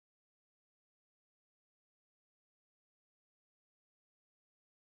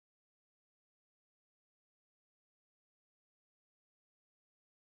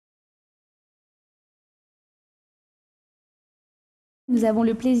Nous avons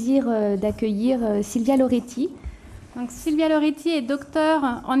le plaisir d'accueillir Silvia Loreti. Donc, Silvia Loreti est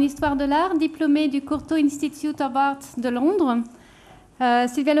docteur en histoire de l'art, diplômée du Courtauld Institute of Art de Londres.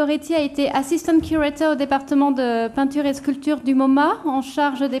 Silvia Loreti a été assistant curator au département de peinture et sculpture du MoMA, en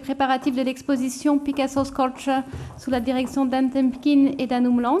charge des préparatifs de l'exposition Picasso-Sculpture sous la direction d'Anne Temkin et d'Anne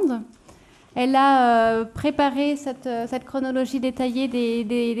Umland. Elle a préparé cette chronologie détaillée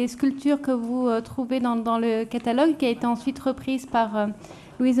des sculptures que vous trouvez dans le catalogue, qui a été ensuite reprise par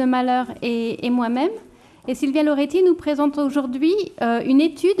Louise Mahler et moi-même. Et Silvia Loreti nous présente aujourd'hui une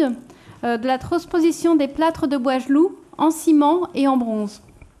étude de la transposition des plâtres de Boisgeloup en ciment et en bronze.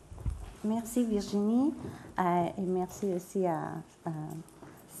 Merci Virginie, et merci aussi à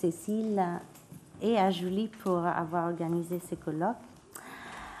Cécile et à Julie pour avoir organisé ce colloque.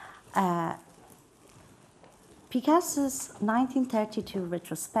 Picasso's 1932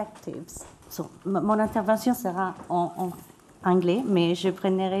 retrospectives. Mon intervention sera en anglais, mais je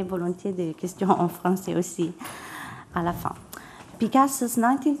prendrai volontiers des questions en français aussi à la fin. Picasso's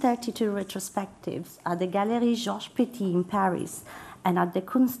 1932 retrospectives at the Galerie Georges Petit in Paris and at the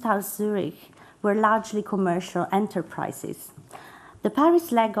Kunsthaus Zurich were largely commercial enterprises. The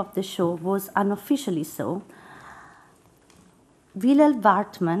Paris leg of the show was unofficially so. Wilhelm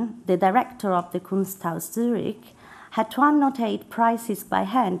Wartmann, the director of the Kunsthaus Zurich, had to annotate prices by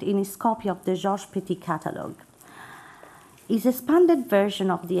hand in his copy of the Georges Petit catalogue. His expanded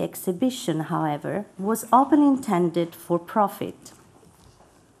version of the exhibition, however, was often intended for profit.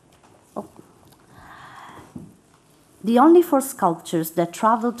 The only four sculptures that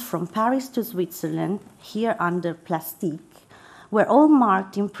traveled from Paris to Switzerland, here under Plastique, were all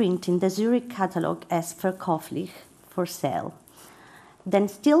marked in print in the Zurich catalogue as verkäuflich, for sale. Then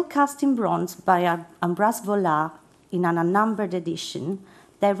still cast in bronze by Ambroise Vollard in an unnumbered edition,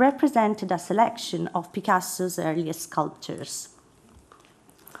 they represented a selection of Picasso's earliest sculptures.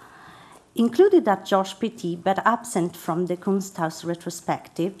 Included at Georges Petit, but absent from the Kunsthaus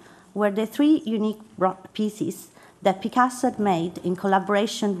retrospective, were the three unique pieces that Picasso had made in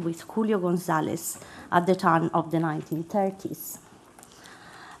collaboration with Julio González at the turn of the 1930s.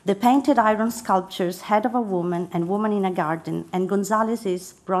 The painted iron sculptures Head of a Woman and Woman in a Garden, and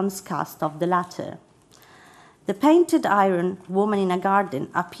González's bronze cast of the latter. The painted iron Woman in a Garden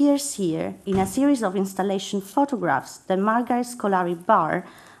appears here in a series of installation photographs that Margaret Scolari Barr,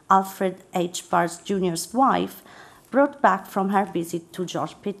 Alfred H. Barr Jr.'s wife, brought back from her visit to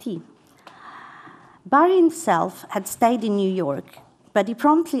Georges Petit. Barr himself had stayed in New York, but he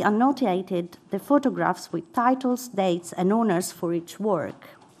promptly annotated the photographs with titles, dates, and owners for each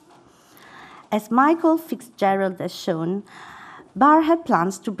work. As Michael Fitzgerald has shown, Barr had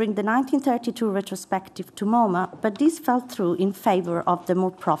plans to bring the 1932 retrospective to MoMA, but this fell through in favor of the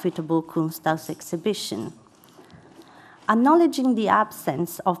more profitable Kunsthaus exhibition. Acknowledging the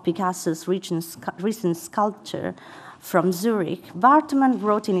absence of Picasso's recent sculpture from Zurich, Wartmann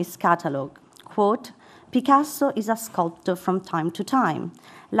wrote in his catalogue, quote, "Picasso is a sculptor from time to time.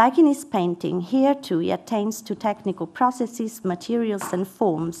 Like in his painting, here too he attains to technical processes, materials, and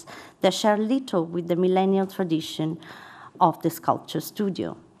forms that share little with the millennial tradition of the sculpture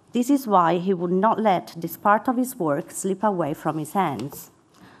studio. This is why he would not let this part of his work slip away from his hands."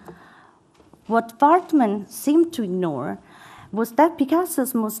 What Wartmann seemed to ignore was that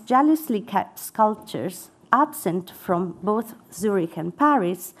Picasso's most jealously kept sculptures, absent from both Zurich and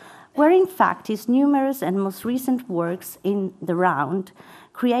Paris, were in fact his numerous and most recent works in the round,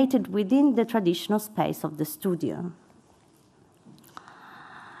 created within the traditional space of the studio.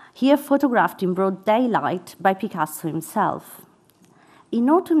 Here photographed in broad daylight by Picasso himself. In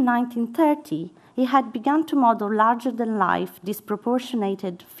autumn 1930, he had begun to model larger-than-life,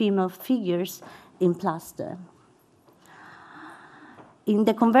 disproportionated female figures in plaster. In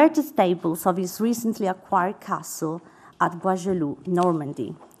the converted stables of his recently acquired castle at Boisgeloup,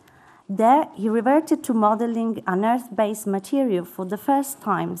 Normandy. There, he reverted to modeling an earth-based material for the first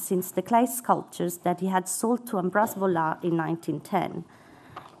time since the clay sculptures that he had sold to Ambroise Vollard in 1910.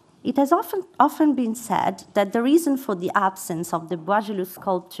 It has often been said that the reason for the absence of the Boisgeloup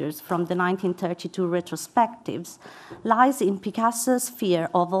sculptures from the 1932 retrospectives lies in Picasso's fear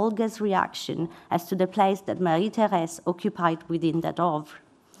of Olga's reaction as to the place that Marie-Thérèse occupied within that oeuvre.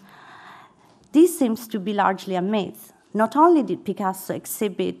 This seems to be largely a myth. Not only did Picasso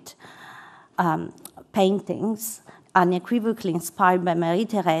exhibit paintings unequivocally inspired by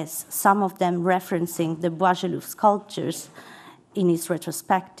Marie-Thérèse, some of them referencing the Boisgeloup sculptures in his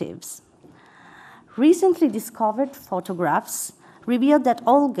retrospectives. Recently discovered photographs revealed that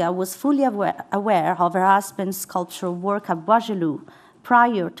Olga was fully aware of her husband's sculptural work at Boisgeloup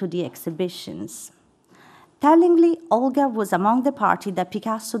prior to the exhibitions. Tellingly, Olga was among the party that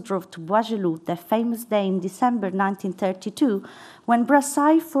Picasso drove to Boisgeloup that famous day in December 1932, when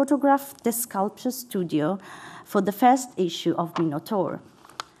Brassai photographed the sculpture studio for the first issue of Minotaur.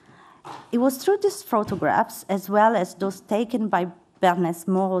 It was through these photographs, as well as those taken by Bernès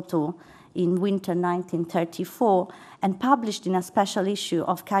Morotot in winter 1934 and published in a special issue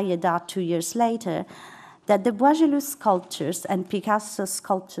of Cahiers d'Art 2 years later, that the Boisgeloup sculptures and Picasso's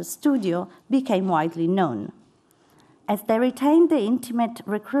sculpture studio became widely known. As they retained the intimate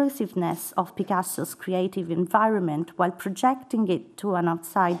reclusiveness of Picasso's creative environment while projecting it to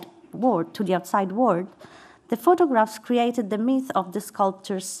the outside world, the photographs created the myth of the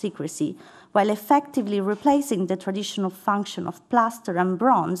sculptor's secrecy, while effectively replacing the traditional function of plaster and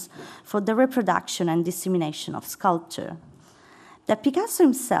bronze for the reproduction and dissemination of sculpture. That Picasso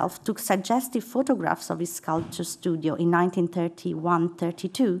himself took suggestive photographs of his sculpture studio in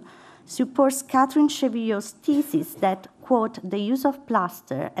 1931-32 supports Catherine Chevillot's thesis that, quote, the use of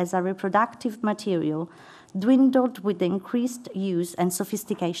plaster as a reproductive material dwindled with the increased use and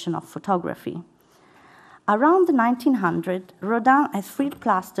sophistication of photography. Around 1900, Rodin had freed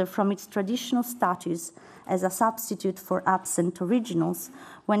plaster from its traditional status as a substitute for absent originals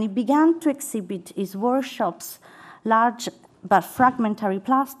when he began to exhibit his workshops large but fragmentary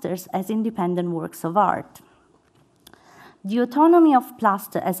plasters as independent works of art. The autonomy of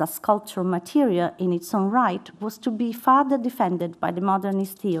plaster as a sculptural material in its own right was to be further defended by the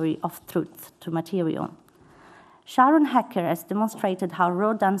modernist theory of truth to material. Sharon Hecker has demonstrated how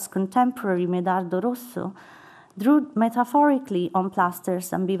Rodin's contemporary Medardo Rosso drew metaphorically on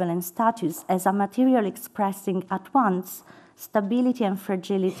plaster's ambivalent status as a material expressing at once stability and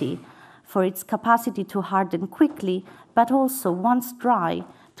fragility for its capacity to harden quickly, but also, once dry,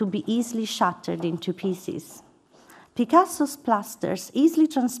 to be easily shattered into pieces. Picasso's plasters easily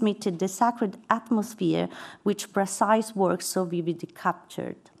transmitted the sacred atmosphere which Brassai's work so vividly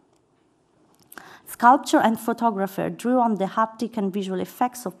captured. Sculptor and photographer drew on the haptic and visual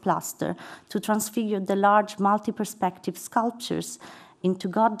effects of plaster to transfigure the large multi-perspective sculptures into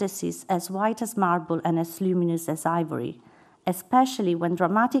goddesses as white as marble and as luminous as ivory, especially when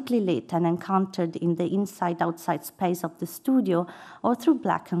dramatically lit and encountered in the inside-outside space of the studio or through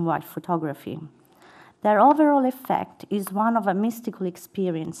black and white photography. Their overall effect is one of a mystical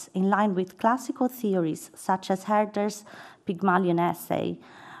experience in line with classical theories such as Herder's Pygmalion essay,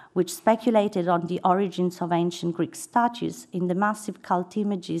 which speculated on the origins of ancient Greek statues in the massive cult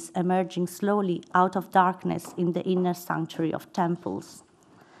images emerging slowly out of darkness in the inner sanctuary of temples.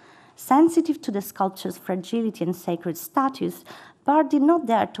 Sensitive to the sculpture's fragility and sacred status, Barr did not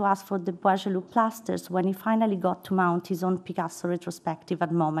dare to ask for the Boisgeloup plasters when he finally got to mount his own Picasso retrospective at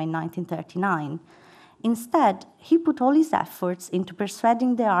MoMA in 1939. Instead, he put all his efforts into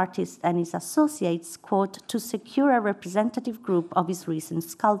persuading the artist and his associates, quote, to secure a representative group of his recent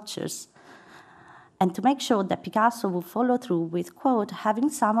sculptures, and to make sure that Picasso would follow through with, quote, having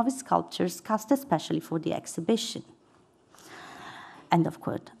some of his sculptures cast especially for the exhibition, end of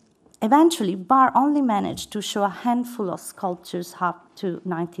quote. Eventually, Barr only managed to show a handful of sculptures up to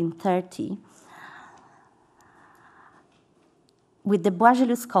 1930, with the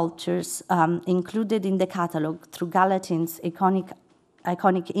Boisgeloup sculptures included in the catalogue through Gallatin's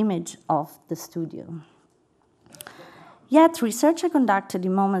iconic image of the studio. Yet, research I conducted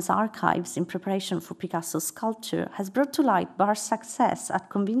in MoMA's archives in preparation for Picasso's sculpture has brought to light Barr's success at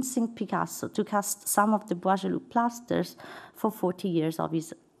convincing Picasso to cast some of the Boisgeloup plasters for 40 years of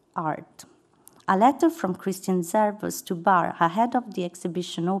his art. A letter from Christian Zervos to Barr ahead of the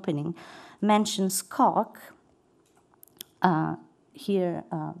exhibition opening mentions Colloque, here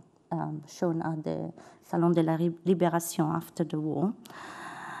shown at the Salon de la Libération after the war.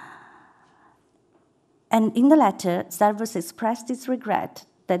 And in the letter, Zervos expressed his regret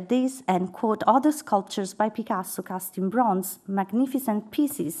that these and, quote, other sculptures by Picasso cast in bronze, magnificent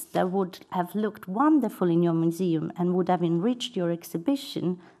pieces that would have looked wonderful in your museum and would have enriched your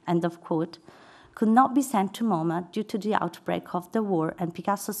exhibition, end of quote, could not be sent to MoMA due to the outbreak of the war and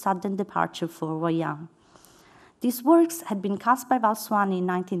Picasso's sudden departure for Royan. These works had been cast by Valsuani in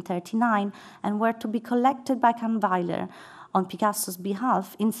 1939 and were to be collected by Kahnweiler on Picasso's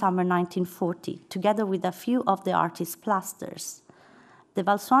behalf in summer 1940, together with a few of the artist's plasters. The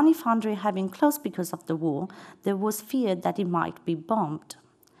Valsuani foundry having closed because of the war, there was fear that it might be bombed.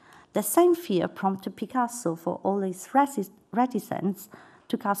 The same fear prompted Picasso, for all his reticence,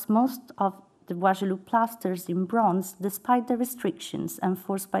 to cast most of the Boisgeloup plasters in bronze, despite the restrictions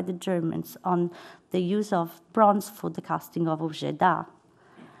enforced by the Germans on the use of bronze for the casting of objets d'art.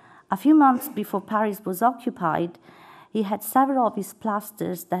 A few months before Paris was occupied, he had several of his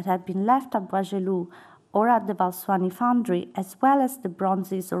plasters that had been left at Boisgeloup or at the Valsuani foundry, as well as the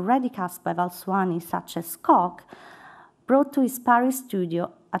bronzes already cast by Valsuani, such as Colloque, brought to his Paris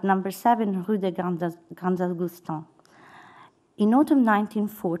studio at number 7 Rue des Grands Augustins. In autumn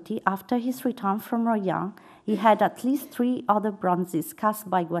 1940, after his return from Royan, he had at least 3 other bronzes cast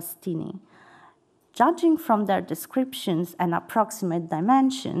by Guastini. Judging from their descriptions and approximate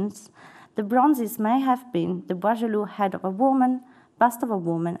dimensions, the bronzes may have been the Boisgeloup head of a woman, bust of a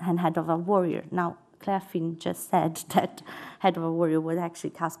woman, and head of a warrior. Now, Claire Finn just said that head of a warrior was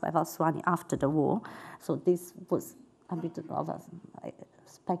actually cast by Valsuani after the war, so this was a bit of a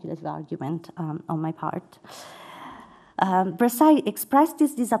speculative argument on my part. Versailles expressed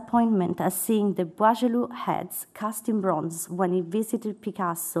his disappointment at seeing the Boisgeloup heads cast in bronze when he visited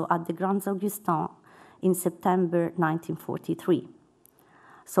Picasso at the Grands Augustins in September 1943.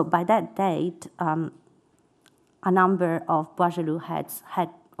 So by that date, a number of Boisgeloup heads had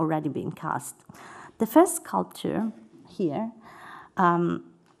already been cast. The first sculpture here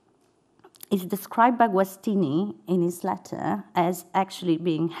is described by Guastini in his letter as actually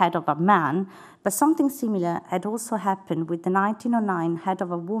being head of a man, but something similar had also happened with the 1909 head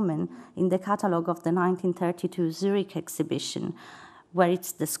of a woman in the catalogue of the 1932 Zurich exhibition, where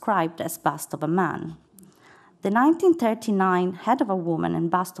it's described as bust of a man. The 1939 head of a woman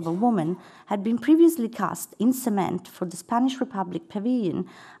and bust of a woman had been previously cast in cement for the Spanish Republic Pavilion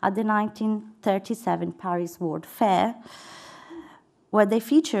at the 1937 Paris World Fair, where they were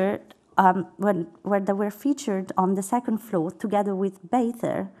featured on the second floor together with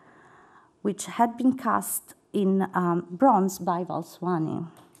Bather, which had been cast in bronze by Valsuani.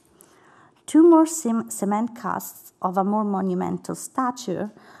 2 more cement casts of a more monumental stature,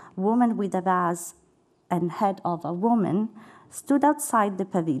 woman with a vase and head of a woman, stood outside the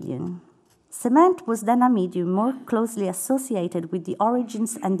pavilion. Cement was then a medium more closely associated with the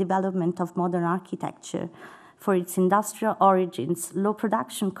origins and development of modern architecture for its industrial origins, low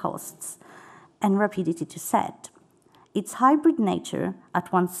production costs, and rapidity to set. Its hybrid nature,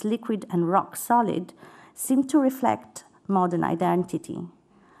 at once liquid and rock solid, seemed to reflect modern identity.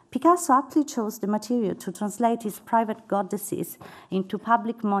 Picasso aptly chose the material to translate his private goddesses into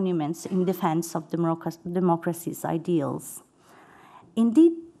public monuments in defense of democracy's ideals.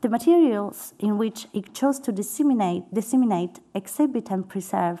 Indeed, the materials in which he chose to disseminate, exhibit, and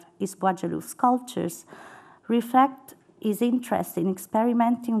preserve his Boisgeloup sculptures reflect his interest in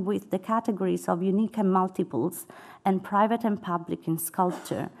experimenting with the categories of unique and multiples and private and public in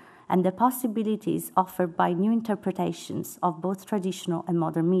sculpture, and the possibilities offered by new interpretations of both traditional and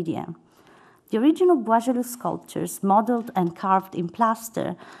modern media. The original Boisgeloup sculptures, modeled and carved in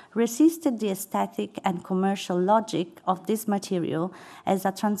plaster, resisted the aesthetic and commercial logic of this material as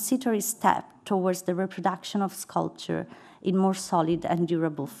a transitory step towards the reproduction of sculpture in more solid and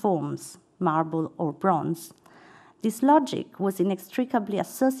durable forms, marble or bronze. This logic was inextricably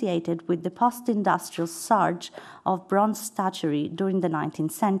associated with the post-industrial surge of bronze statuary during the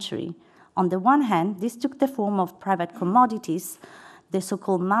 19th century. On the one hand, this took the form of private commodities, the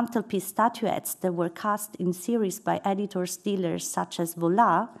so-called mantelpiece statuettes that were cast in series by editors, dealers such as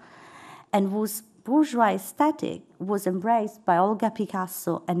Volat, and whose bourgeois aesthetic was embraced by Olga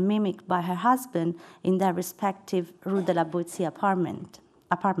Picasso and mimicked by her husband in their respective Rue de la Boétie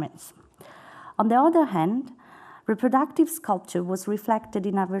apartments. On the other hand, reproductive sculpture was reflected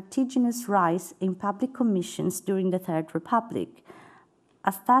in a vertiginous rise in public commissions during the Third Republic,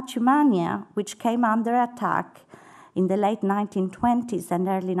 a statue mania which came under attack in the late 1920s and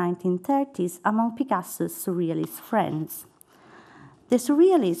early 1930s among Picasso's surrealist friends. The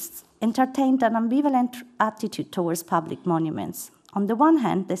surrealists entertained an ambivalent attitude towards public monuments. On the one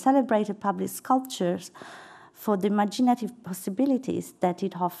hand, they celebrated public sculptures for the imaginative possibilities that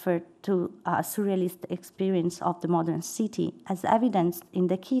it offered to a surrealist experience of the modern city, as evidenced in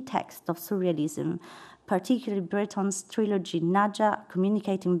the key text of surrealism, particularly Breton's trilogy Nadja,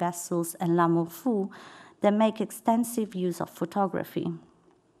 Communicating Vessels, and L'Amour Fou, that make extensive use of photography.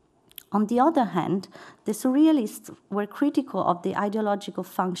 On the other hand, the surrealists were critical of the ideological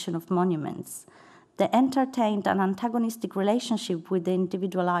function of monuments. They entertained an antagonistic relationship with the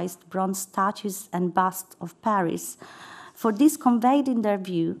individualized bronze statues and busts of Paris, for this conveyed in their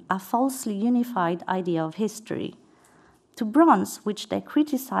view a falsely unified idea of history. To bronze, which they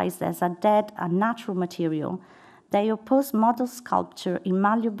criticized as a dead, unnatural material, they opposed model sculpture in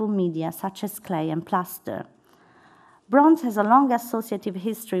malleable media such as clay and plaster. Bronze has a long associative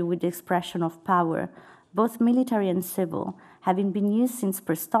history with the expression of power, both military and civil, having been used since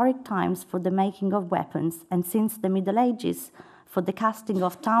prehistoric times for the making of weapons and since the Middle Ages for the casting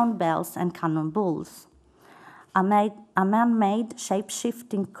of town bells and cannonballs. A man-made,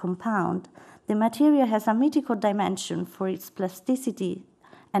 shape-shifting compound The material has a mythical dimension for its plasticity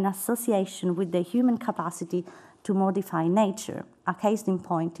and association with the human capacity to modify nature. A case in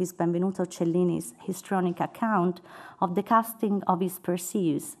point is Benvenuto Cellini's histrionic account of the casting of his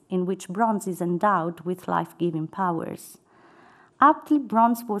Perseus, in which bronze is endowed with life-giving powers. Aptly,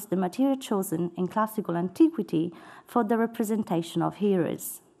 bronze was the material chosen in classical antiquity for the representation of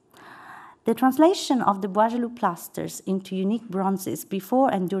heroes. The translation of the Boisgeloup plasters into unique bronzes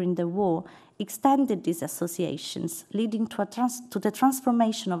before and during the war extended these associations, leading to the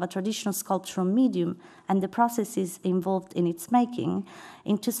transformation of a traditional sculptural medium and the processes involved in its making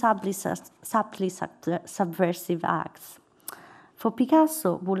into subtly subversive acts. For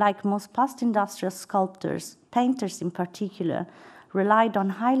Picasso, who, like most post-industrial sculptors, painters in particular, relied on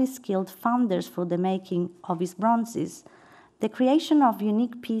highly skilled founders for the making of his bronzes, the creation of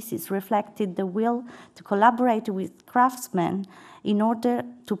unique pieces reflected the will to collaborate with craftsmen in order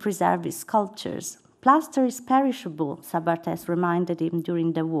to preserve his sculptures. Plaster is perishable, Sabartès reminded him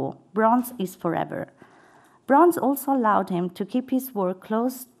during the war. Bronze is forever. Bronze also allowed him to keep his work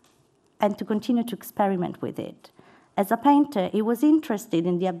close and to continue to experiment with it. As a painter, he was interested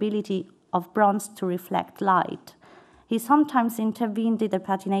in the ability of bronze to reflect light. He sometimes intervened in the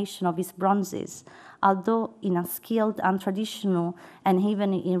patination of his bronzes, although in a skilled, untraditional, and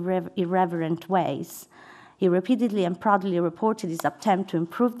even irreverent ways. He repeatedly and proudly reported his attempt to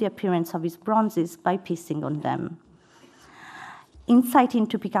improve the appearance of his bronzes by piecing on them. Insight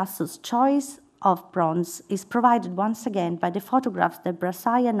into Picasso's choice of bronze is provided once again by the photographs that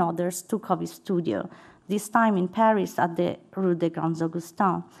Brassai and others took of his studio, this time in Paris at the Rue des Grands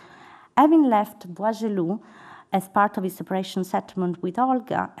Augustins. Having left Boisgeloup as part of his separation settlement with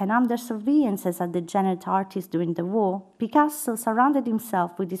Olga, and under surveillance as a degenerate artist during the war, Picasso surrounded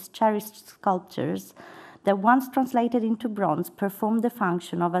himself with his cherished sculptures that, once translated into bronze, performed the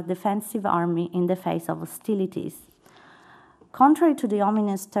function of a defensive army in the face of hostilities. Contrary to the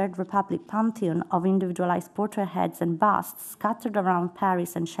ominous Third Republic pantheon of individualized portrait heads and busts scattered around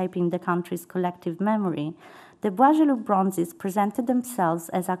Paris and shaping the country's collective memory, the Boisgeloup bronzes presented themselves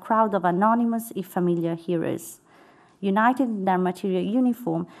as a crowd of anonymous, if familiar, heroes, united in their material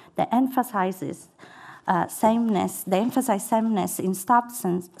uniform that emphasizes sameness in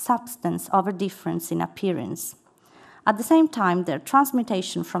substance over difference in appearance. At the same time, their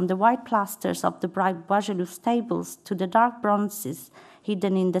transmutation from the white plasters of the bright Boisgeloup stables to the dark bronzes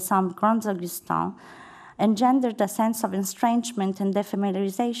hidden in the Saint Grands Augustins engendered a sense of estrangement and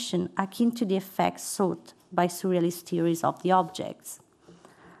defamiliarization akin to the effects sought by surrealist theories of the object.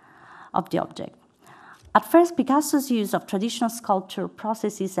 At first, Picasso's use of traditional sculpture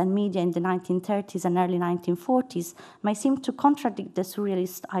processes and media in the 1930s and early 1940s may seem to contradict the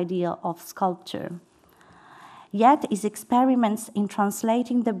surrealist idea of sculpture. Yet, his experiments in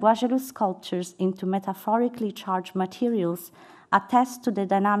translating the Boisgeloup sculptures into metaphorically charged materials attest to the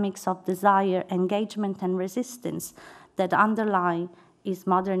dynamics of desire, engagement, and resistance that underlie his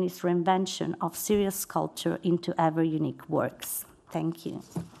modernist reinvention of serious sculpture into ever unique works. Thank you.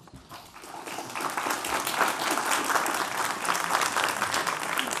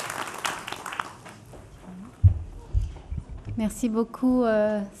 Merci beaucoup,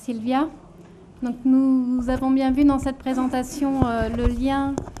 Silvia. Donc, nous avons bien vu dans cette présentation le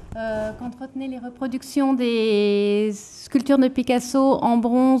lien qu'entretenaient les reproductions des sculptures de Picasso en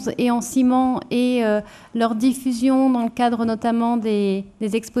bronze et en ciment et leur diffusion dans le cadre notamment des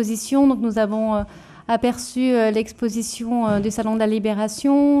expositions. Donc, nous avons aperçu l'exposition du Salon de la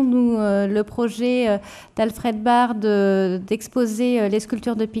Libération, le projet d'Alfred Barr d'exposer les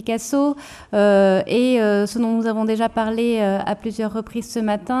sculptures de Picasso et ce dont nous avons déjà parlé à plusieurs reprises ce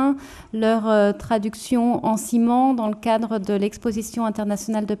matin, leur traduction en ciment dans le cadre de l'exposition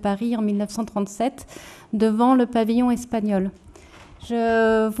internationale de Paris en 1937 devant le pavillon espagnol.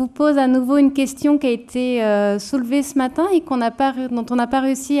 Je vous pose à nouveau une question qui a été soulevée ce matin et dont on n'a pas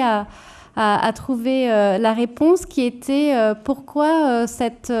réussi à trouver la réponse, qui était pourquoi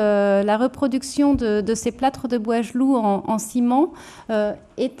la reproduction de ces plâtres de Boisgeloup en ciment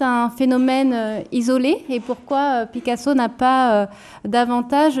est un phénomène isolé et pourquoi Picasso n'a pas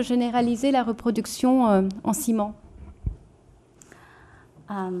davantage généralisé la reproduction en ciment.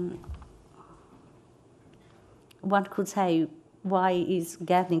 One could say, why is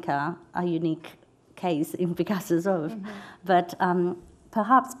Guernica a unique case in Picasso's work? But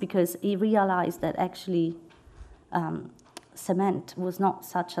perhaps because he realized that actually cement was not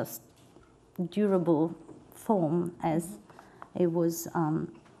such a durable form as it was,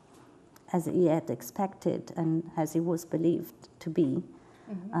 as he had expected and as it was believed to be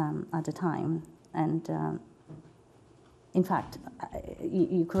at the time. And in fact,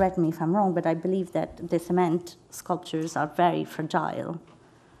 you correct me if I'm wrong, but I believe that the cement sculptures are very fragile,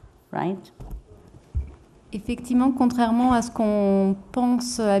 right? Effectivement, contrairement à ce qu'on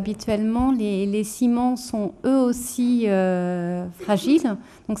pense habituellement, les ciments sont eux aussi fragiles,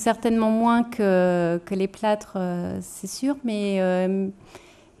 donc certainement moins que les plâtres, c'est sûr, mais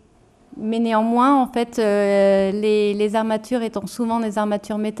néanmoins, en fait, les armatures étant souvent des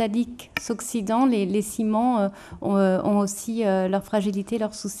armatures métalliques s'oxydant, les ciments ont aussi leur fragilité,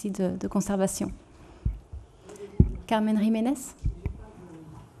 leur souci de conservation. Carmen Jiménez.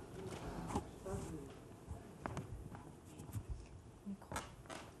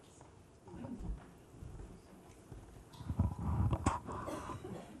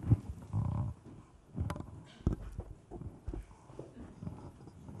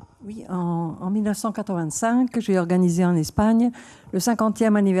 Oui, en 1985, j'ai organisé en Espagne le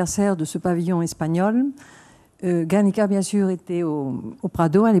 50e anniversaire de ce pavillon espagnol. Guernica, bien sûr, était au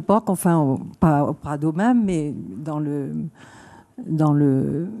Prado à l'époque, enfin, pas au Prado même, mais dans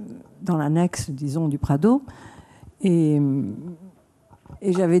l'annexe, disons, du Prado. Et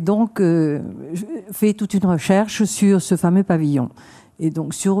j'avais donc fait toute une recherche sur ce fameux pavillon, et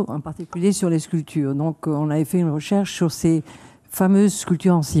donc en particulier sur les sculptures. Donc, on avait fait une recherche sur ces fameuse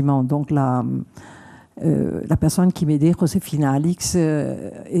sculpture en ciment. Donc la personne qui m'aidait, Josefina Alix,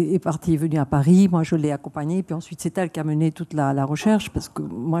 est partie, est venue à Paris. Moi, je l'ai accompagnée. Puis ensuite, c'est elle qui a mené toute la recherche, parce que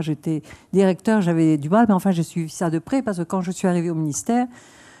moi, j'étais directeur, j'avais du mal, mais enfin, j'ai suivi ça de près, parce que quand je suis arrivée au ministère,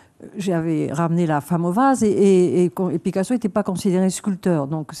 j'avais ramené la femme au vase, et Picasso n'était pas considéré sculpteur.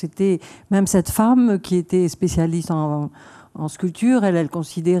 Donc c'était même cette femme qui était spécialiste en sculpture, elle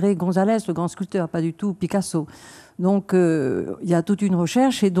considérait González, le grand sculpteur, pas du tout Picasso. Donc, il y a toute une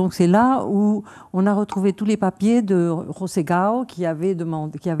recherche, et donc c'est là où on a retrouvé tous les papiers de Rosegao qui avait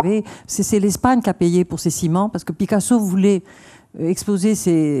demandé, c'est l'Espagne qui a payé pour ces ciments, parce que Picasso voulait exposer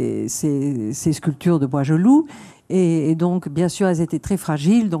ses sculptures de Boisgeloup, et donc, bien sûr, elles étaient très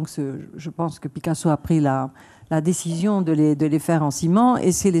fragiles, donc je pense que Picasso a pris la décision de les faire en ciment,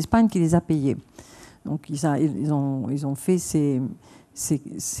 et c'est l'Espagne qui les a payés. Donc, ils ont fait ces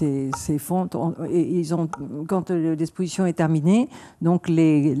fonds, et quand l'exposition est terminée, donc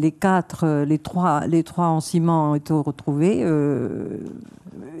les trois en ciment ont été retrouvés,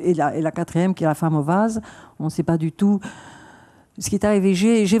 et la quatrième, qui est la femme au vase, on ne sait pas du tout ce qui est arrivé.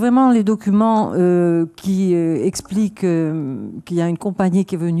 J'ai vraiment les documents qui expliquent qu'il y a une compagnie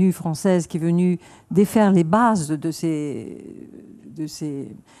qui est venue, française, qui est venue défaire les bases de ces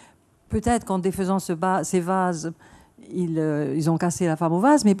peut-être qu'en défaisant ces vases, ils ont cassé la femme au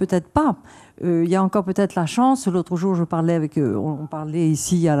vase, mais peut-être pas. Il y a encore peut-être la chance. L'autre jour, je parlais avec eux, on parlait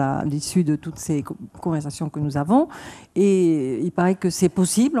ici à l'issue de toutes ces conversations que nous avons, et il paraît que c'est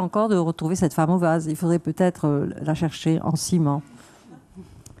possible encore de retrouver cette femme au vase. Il faudrait peut-être la chercher en ciment.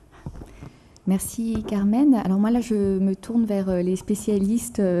 Merci Carmen. Alors moi là, je me tourne vers les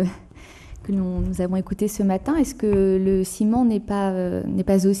spécialistes que nous avons écouté ce matin. Est-ce que le ciment n'est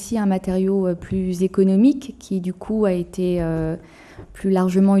pas aussi un matériau plus économique qui, du coup, a été plus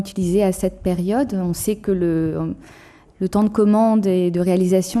largement utilisé à cette période? On sait que le temps de commande et de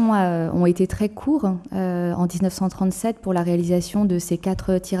réalisation ont été très courts en 1937 pour la réalisation de ces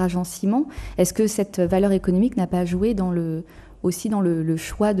 4 tirages en ciment. Est-ce que cette valeur économique n'a pas joué aussi dans le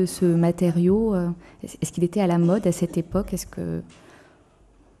choix de ce matériau? Est-ce qu'il était à la mode à cette époque? Est-ce que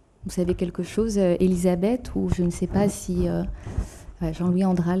vous savez quelque chose, Elisabeth, ou je ne sais pas si Jean-Louis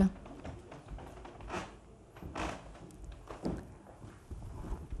Andral?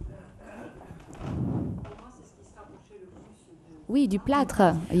 Oui, du plâtre.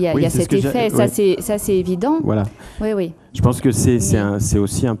 Il y a cet effet, ça c'est évident. Voilà. Oui. Je pense que c'est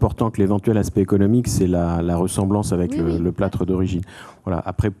aussi important que l'éventuel aspect économique, c'est la ressemblance avec le plâtre d'origine. Voilà.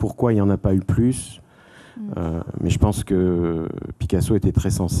 Après, pourquoi il n'y en a pas eu plus? Mais je pense que Picasso était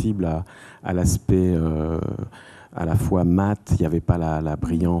très sensible à l'aspect à la fois mat. Il n'y avait pas la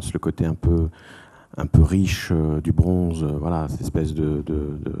brillance, le côté un peu riche du bronze. Voilà, cette espèce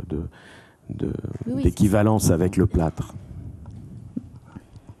d'équivalence avec le plâtre.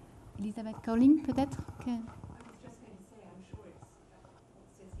 Elisabeth Cowling, peut-être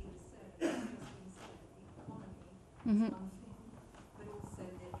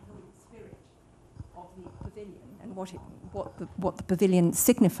What the pavilion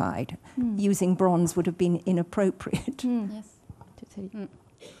signified, using bronze would have been inappropriate. Yes.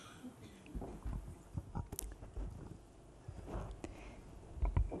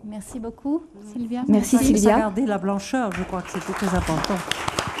 Merci beaucoup, Sylvia. Merci Sylvia. Garder la blancheur, je crois que c'était très important.